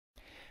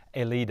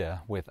A leader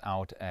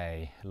without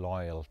a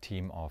loyal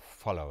team of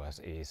followers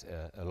is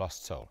a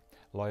lost soul.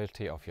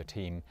 Loyalty of your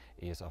team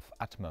is of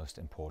utmost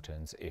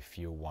importance if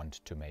you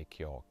want to make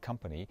your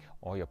company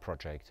or your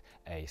project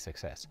a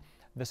success.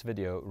 This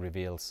video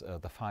reveals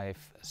the 5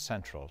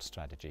 central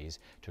strategies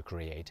to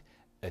create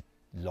a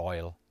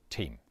loyal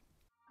team.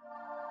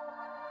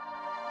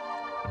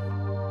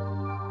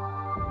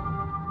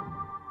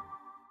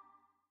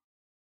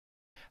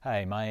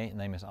 Hi, my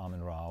name is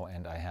Armin Rau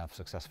and I have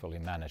successfully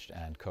managed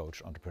and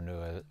coached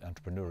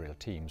entrepreneurial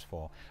teams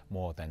for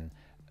more than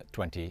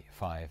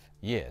 25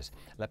 years.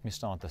 Let me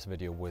start this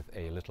video with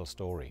a little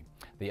story.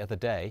 The other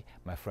day,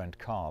 my friend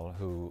Carl,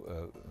 who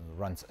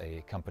runs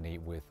a company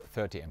with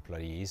 30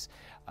 employees,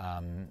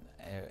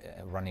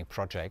 running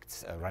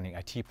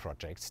IT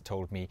projects,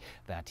 told me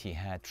that he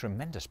had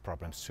tremendous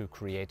problems to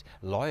create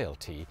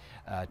loyalty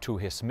to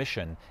his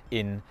mission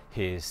in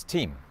his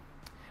team.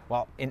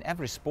 Well, in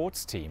every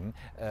sports team,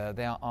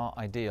 there are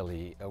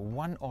ideally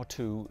 1 or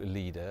 2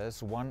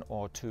 leaders, 1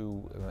 or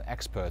 2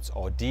 experts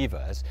or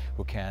divas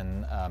who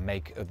can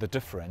make the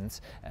difference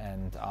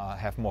and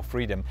have more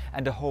freedom,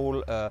 and a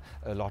whole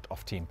lot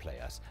of team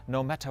players.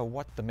 No matter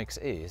what the mix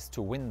is,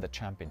 to win the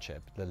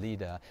championship, the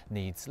leader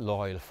needs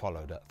loyal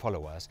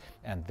followers,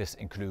 and this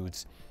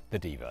includes the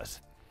divas.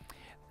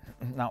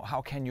 Now,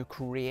 how can you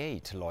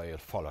create loyal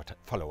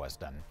followers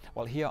then?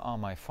 Well, here are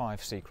my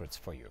 5 secrets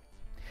for you.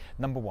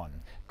 Number 1,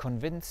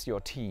 convince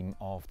your team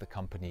of the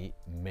company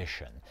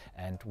mission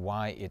and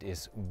why it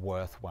is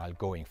worthwhile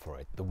going for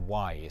it. The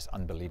why is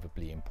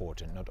unbelievably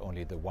important, not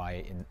only the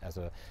why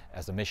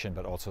as a mission,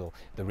 but also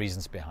the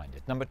reasons behind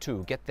it. Number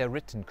 2, get their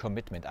written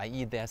commitment,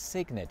 i.e. their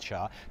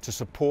signature, to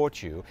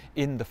support you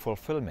in the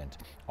fulfillment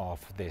of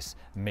this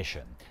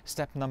mission.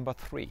 Step number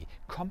 3,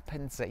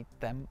 compensate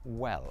them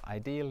well,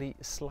 ideally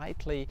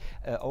slightly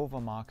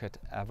over market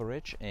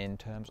average in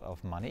terms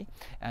of money,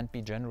 and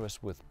be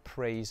generous with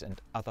praise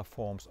and other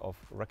forms of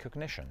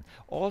recognition.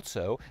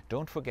 Also,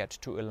 don't forget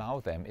to allow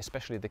them,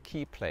 especially the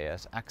key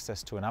players,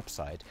 access to an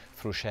upside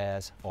through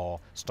shares or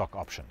stock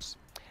options.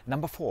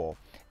 Number 4,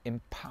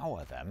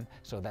 empower them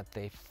so that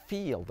they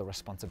feel the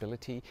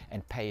responsibility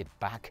and pay it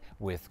back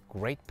with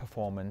great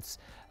performance.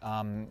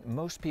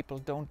 Most people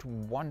don't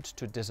want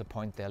to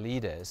disappoint their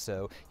leaders,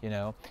 so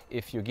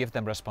if you give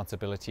them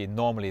responsibility,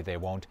 normally they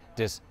won't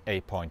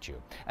disappoint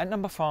you. And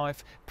number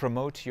 5,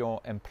 promote your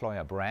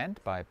employer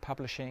brand by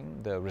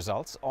publishing the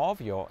results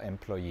of your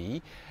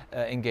employee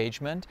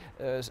engagement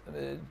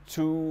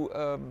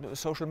to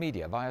social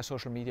media, via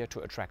social media,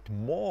 to attract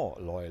more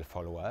loyal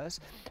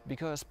followers,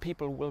 because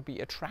people will be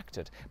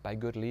attracted by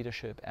good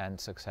leadership and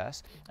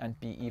success and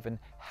be even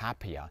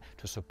happier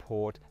to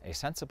support a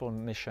sensible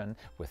mission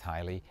with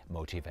highly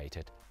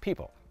motivated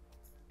people.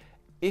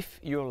 If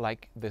you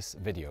like this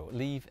video,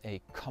 leave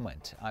a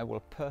comment. I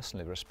will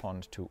personally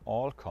respond to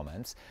all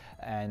comments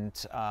and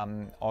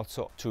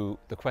also to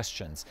the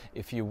questions.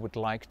 If you would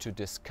like to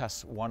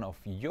discuss one of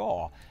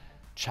your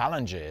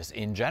challenges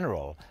in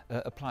general,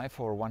 apply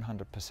for a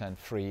 100%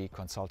 free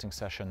consulting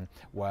session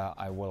where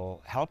I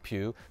will help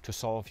you to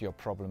solve your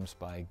problems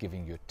by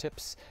giving you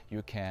tips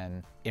you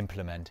can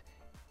implement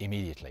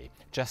immediately.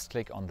 Just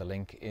click on the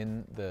link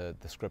in the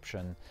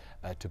description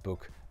to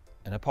book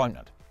an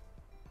appointment.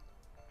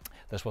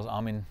 This was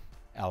Armin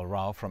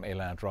Rau from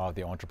Rau,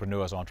 the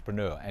entrepreneur's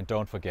entrepreneur, and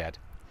don't forget,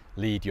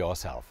 lead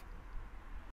yourself.